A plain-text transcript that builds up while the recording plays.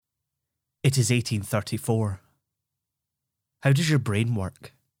It is 1834. How does your brain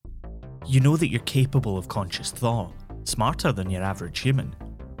work? You know that you're capable of conscious thought, smarter than your average human.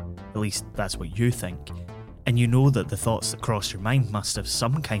 At least that's what you think. And you know that the thoughts that cross your mind must have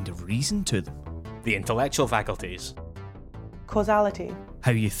some kind of reason to them. The intellectual faculties. Causality.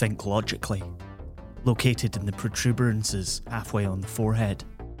 How you think logically. Located in the protuberances halfway on the forehead.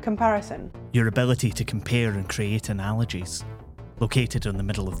 Comparison. Your ability to compare and create analogies. Located on the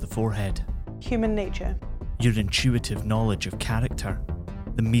middle of the forehead. Human nature. Your intuitive knowledge of character.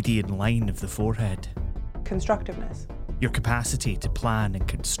 The median line of the forehead. Constructiveness. Your capacity to plan and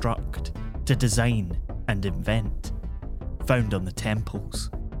construct, to design and invent. Found on the temples.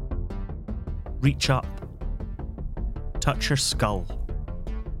 Reach up. Touch your skull.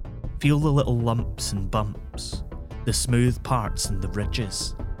 Feel the little lumps and bumps, the smooth parts and the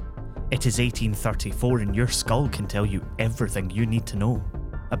ridges. It is 1834 and your skull can tell you everything you need to know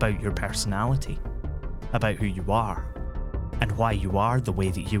about your personality, about who you are, and why you are the way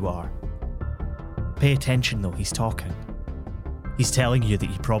that you are. Pay attention though, he's talking. He's telling you that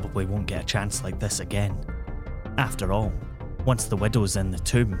you probably won't get a chance like this again. After all, once the widow's in the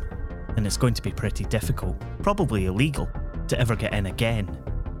tomb, then it's going to be pretty difficult, probably illegal, to ever get in again.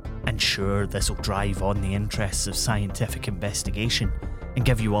 And sure, this'll drive on the interests of scientific investigation and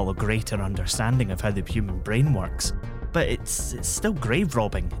give you all a greater understanding of how the human brain works, but it's still grave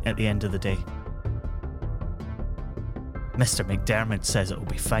robbing at the end of the day. Mr. McDermott says it'll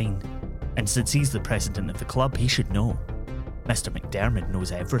be fine, and since he's the president of the club, he should know. Mr. McDermott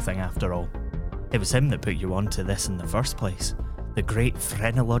knows everything after all. It was him that put you onto this in the first place, the great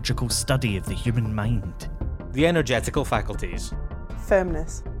phrenological study of the human mind. The energetical faculties.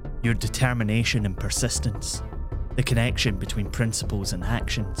 Firmness. Your determination and persistence. The connection between principles and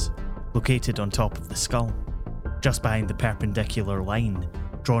actions, located on top of the skull, just behind the perpendicular line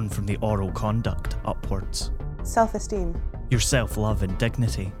drawn from the oral conduct upwards. Self-esteem. Your self-love and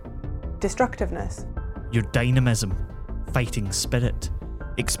dignity. Destructiveness. Your dynamism, fighting spirit,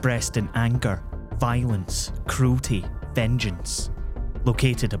 expressed in anger, violence, cruelty, vengeance,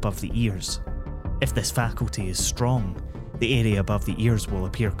 located above the ears. If this faculty is strong, the area above the ears will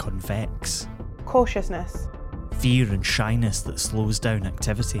appear convex. Cautiousness. Fear and shyness that slows down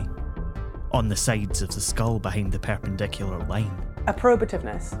activity. On the sides of the skull behind the perpendicular line.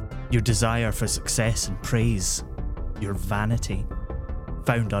 Approbativeness. Your desire for success and praise. Your vanity.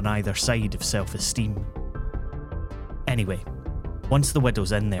 Found on either side of self-esteem. Anyway, once the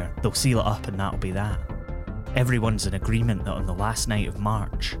widow's in there, they'll seal it up and that'll be that. Everyone's in agreement that on the last night of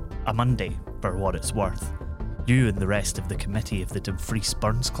March, a Monday for what it's worth, you and the rest of the committee of the Dumfries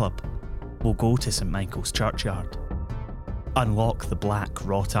Burns Club will go to St Michael's Churchyard, unlock the black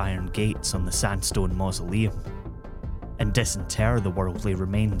wrought iron gates on the sandstone mausoleum, and disinter the worldly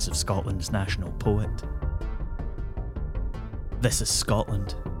remains of Scotland's national poet. This is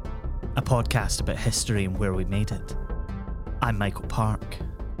Scotland, a podcast about history and where we made it. I'm Michael Park.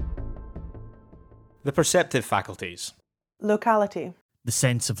 The perceptive faculties. Locality. The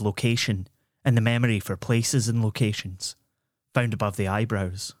sense of location and the memory for places and locations, found above the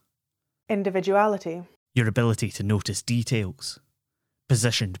eyebrows. Individuality. Your ability to notice details,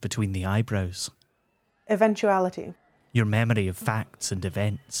 positioned between the eyebrows. Eventuality. Your memory of facts and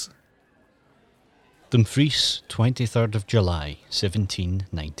events. Dumfries, 23rd of July,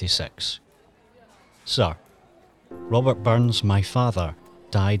 1796. Sir, Robert Burns, my father,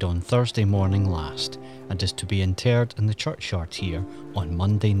 died on Thursday morning last and is to be interred in the churchyard here on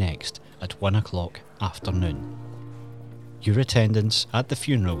Monday next at 1 o'clock afternoon. Your attendance at the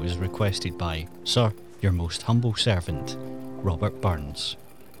funeral is requested by, Sir, your most humble servant, Robert Burns.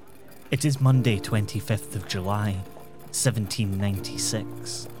 It is Monday 25th of July,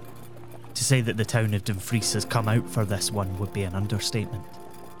 1796. To say that the town of Dumfries has come out for this one would be an understatement.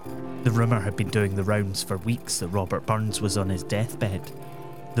 The rumour had been doing the rounds for weeks that Robert Burns was on his deathbed.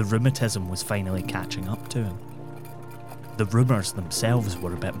 The rheumatism was finally catching up to him. The rumours themselves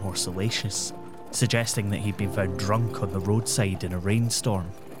were a bit more salacious, suggesting that he'd been found drunk on the roadside in a rainstorm.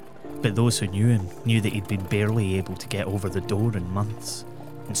 But those who knew him knew that he'd been barely able to get over the door in months,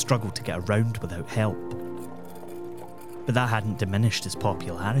 and struggled to get around without help. But that hadn't diminished his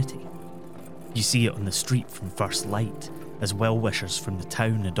popularity. You see it on the street from first light, as well-wishers from the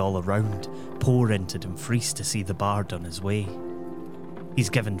town and all around pour into Dumfries to see the bard on his way. He's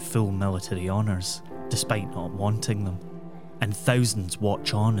given full military honours, despite not wanting them, and thousands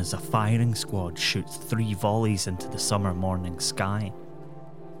watch on as a firing squad shoots 3 volleys into the summer morning sky.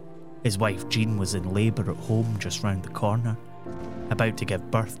 His wife Jean was in labour at home just round the corner, about to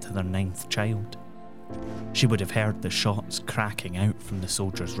give birth to their 9th child. She would have heard the shots cracking out from the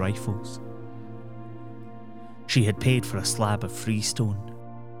soldiers' rifles, She had paid for a slab of freestone,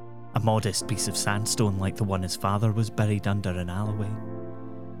 a modest piece of sandstone like the one his father was buried under in Alloway,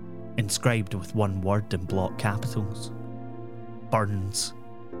 inscribed with one word in block capitals: Burns.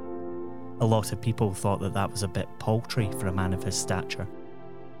 A lot of people thought that was a bit paltry for a man of his stature,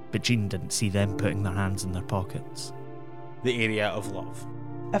 but Jean didn't see them putting their hands in their pockets. The area of love.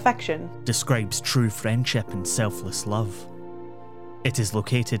 Affection. Describes true friendship and selfless love. It is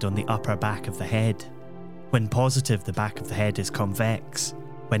located on the upper back of the head. When positive, the back of the head is convex.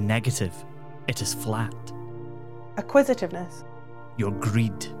 When negative, it is flat. Acquisitiveness. Your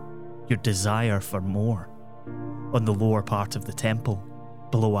greed, your desire for more. On the lower part of the temple,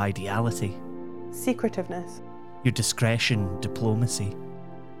 below ideality. Secretiveness. Your discretion, diplomacy,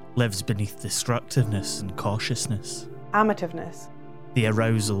 lives beneath destructiveness and cautiousness. Amativeness. The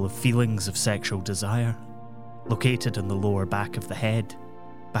arousal of feelings of sexual desire, located on the lower back of the head,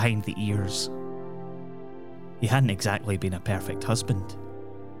 behind the ears. He hadn't exactly been a perfect husband.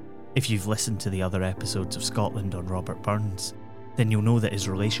 If you've listened to the other episodes of Scotland on Robert Burns, then you'll know that his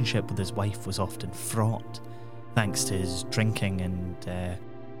relationship with his wife was often fraught, thanks to his drinking and,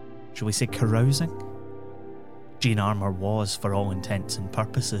 shall we say, carousing? Jean Armour was, for all intents and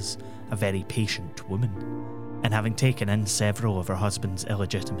purposes, a very patient woman, and having taken in several of her husband's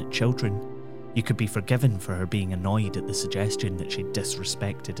illegitimate children, you could be forgiven for her being annoyed at the suggestion that she'd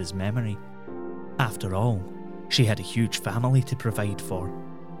disrespected his memory. After all, she had a huge family to provide for,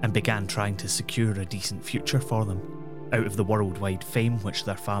 and began trying to secure a decent future for them, out of the worldwide fame which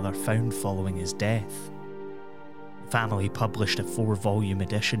their father found following his death. The family published a 4-volume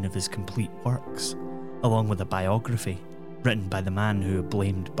edition of his complete works, along with a biography written by the man who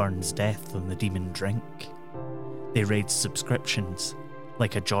blamed Burns' death on the demon drink. They raised subscriptions,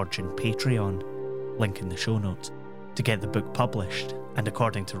 like a Georgian Patreon, link in the show notes, to get the book published, and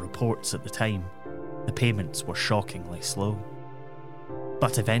according to reports at the time, the payments were shockingly slow.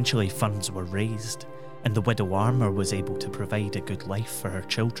 But eventually funds were raised, and the widow Armour was able to provide a good life for her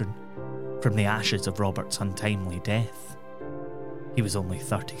children, from the ashes of Robert's untimely death. He was only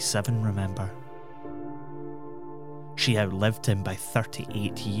 37, remember. She outlived him by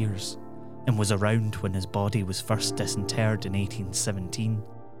 38 years, and was around when his body was first disinterred in 1817,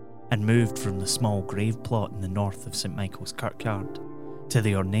 and moved from the small grave plot in the north of St Michael's Kirkyard to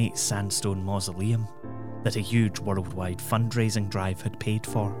the ornate sandstone mausoleum that a huge worldwide fundraising drive had paid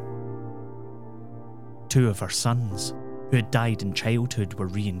for. 2 of her sons, who had died in childhood, were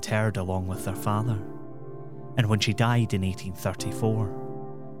reinterred along with their father, and when she died in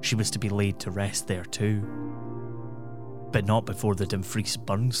 1834, she was to be laid to rest there too. But not before the Dumfries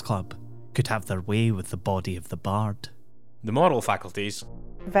Burns Club could have their way with the body of the bard. The moral faculties.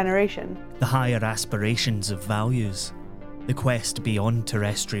 Veneration. The higher aspirations of values, the quest beyond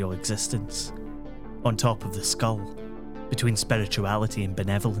terrestrial existence, on top of the skull, between spirituality and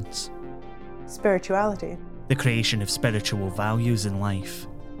benevolence. Spirituality. The creation of spiritual values in life.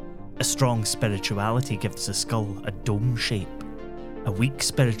 A strong spirituality gives the skull a dome shape. A weak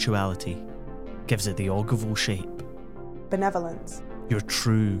spirituality gives it the ogival shape. Benevolence. Your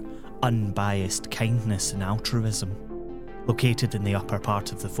true, unbiased kindness and altruism, located in the upper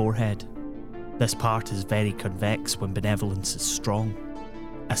part of the forehead. This part is very convex when benevolence is strong.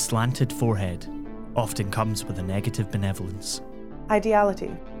 A slanted forehead often comes with a negative benevolence.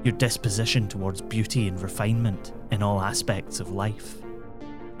 Ideality. Your disposition towards beauty and refinement in all aspects of life.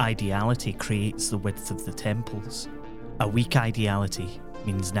 Ideality creates the width of the temples. A weak ideality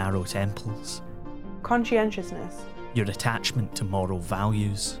means narrow temples. Conscientiousness. Your attachment to moral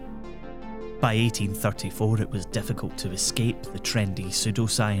values. By 1834, it was difficult to escape the trendy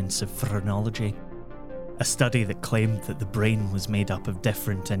pseudoscience of phrenology, a study that claimed that the brain was made up of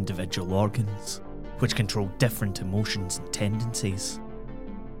different individual organs, which controlled different emotions and tendencies.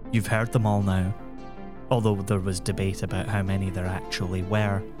 You've heard them all now, although there was debate about how many there actually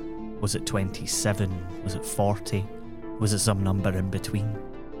were. Was it 27? Was it 40? Was it some number in between?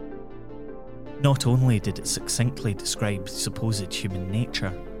 Not only did it succinctly describe supposed human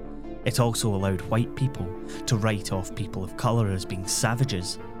nature, it also allowed white people to write off people of colour as being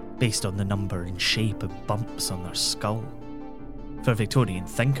savages based on the number and shape of bumps on their skull. For Victorian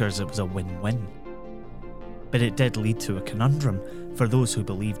thinkers, it was a win-win. But it did lead to a conundrum for those who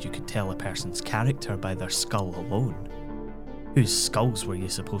believed you could tell a person's character by their skull alone. Whose skulls were you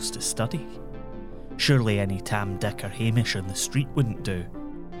supposed to study? Surely any Tam, Dick or Hamish on the street wouldn't do.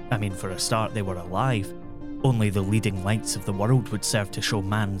 I mean, for a start, they were alive. Only the leading lights of the world would serve to show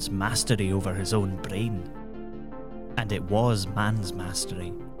man's mastery over his own brain. And it was man's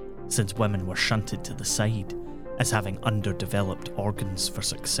mastery, since women were shunted to the side as having underdeveloped organs for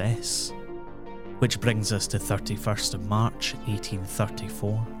success. Which brings us to 31st of March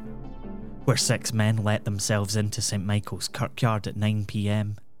 1834, where 6 men let themselves into St Michael's Kirkyard at 9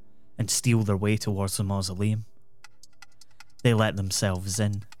 p.m. and steal their way towards the mausoleum. They let themselves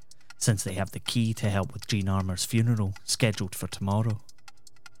in, since they have the key to help with Jean Armour's funeral, scheduled for tomorrow.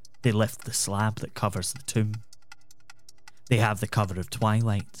 They lift the slab that covers the tomb. They have the cover of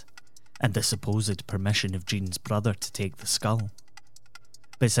Twilight, and the supposed permission of Jean's brother to take the skull.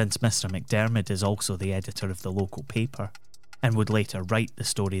 But since Mr. McDermott is also the editor of the local paper, and would later write the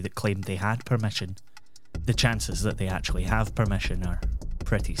story that claimed they had permission, the chances that they actually have permission are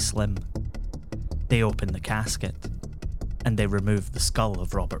pretty slim. They open the casket, and they remove the skull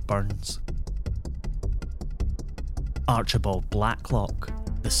of Robert Burns. Archibald Blacklock,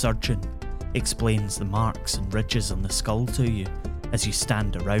 the surgeon, explains the marks and ridges on the skull to you as you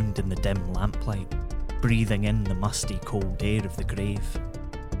stand around in the dim lamplight, breathing in the musty cold air of the grave.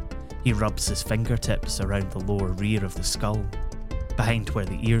 He rubs his fingertips around the lower rear of the skull, behind where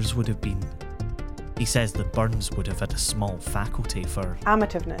the ears would have been. He says that Burns would have had a small faculty for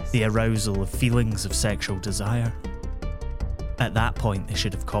Amativeness. the arousal of feelings of sexual desire. At that point, they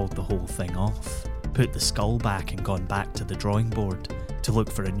should have called the whole thing off, put the skull back and gone back to the drawing board to look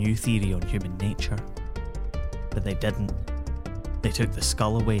for a new theory on human nature. But they didn't. They took the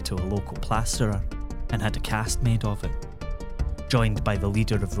skull away to a local plasterer and had a cast made of it, joined by the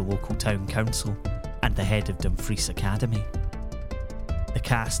leader of the local town council and the head of Dumfries Academy. The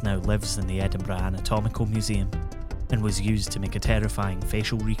cast now lives in the Edinburgh Anatomical Museum and was used to make a terrifying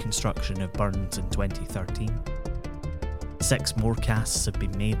facial reconstruction of Burns in 2013. 6 more casts have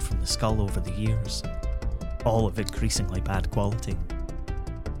been made from the skull over the years, all of increasingly bad quality.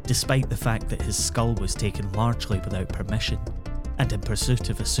 Despite the fact that his skull was taken largely without permission and in pursuit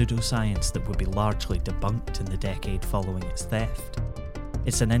of a pseudoscience that would be largely debunked in the decade following its theft,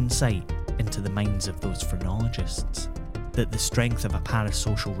 it's an insight into the minds of those phrenologists that the strength of a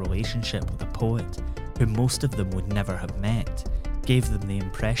parasocial relationship with a poet, who most of them would never have met, gave them the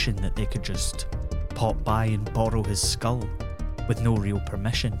impression that they could just pop by and borrow his skull with no real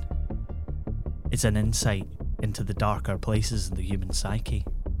permission. It's an insight into the darker places in the human psyche.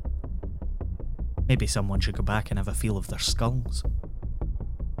 Maybe someone should go back and have a feel of their skulls.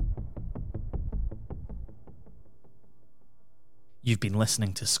 You've been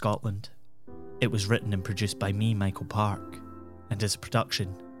listening to Scotland. It was written and produced by me, Michael Park, and is a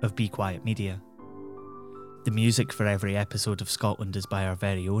production of Be Quiet Media. The music for every episode of Scotland is by our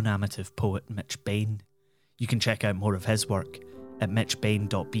very own amative poet Mitch Bain. You can check out more of his work at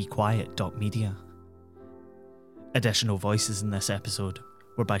mitchbain.bequiet.media. Additional voices in this episode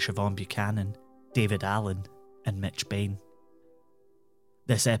were by Siobhan Buchanan, David Allen, and Mitch Bain.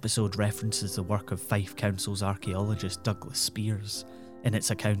 This episode references the work of Fife Council's archaeologist Douglas Spears in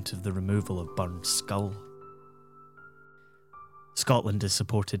its account of the removal of Burns' skull. Scotland is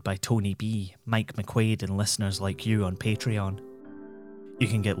supported by Tony B, Mike McQuaid, and listeners like you on Patreon. You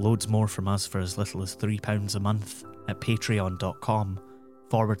can get loads more from us for as little as £3 a month at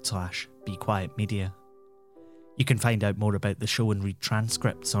patreon.com/BeQuietMedia. You can find out more about the show and read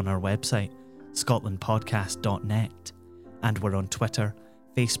transcripts on our website, scotlandpodcast.net, and we're on Twitter,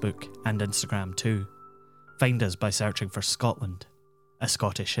 Facebook, and Instagram too. Find us by searching for Scotland, a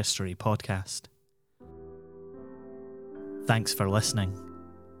Scottish history podcast. Thanks for listening.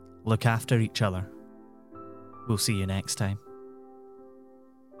 Look after each other. We'll see you next time.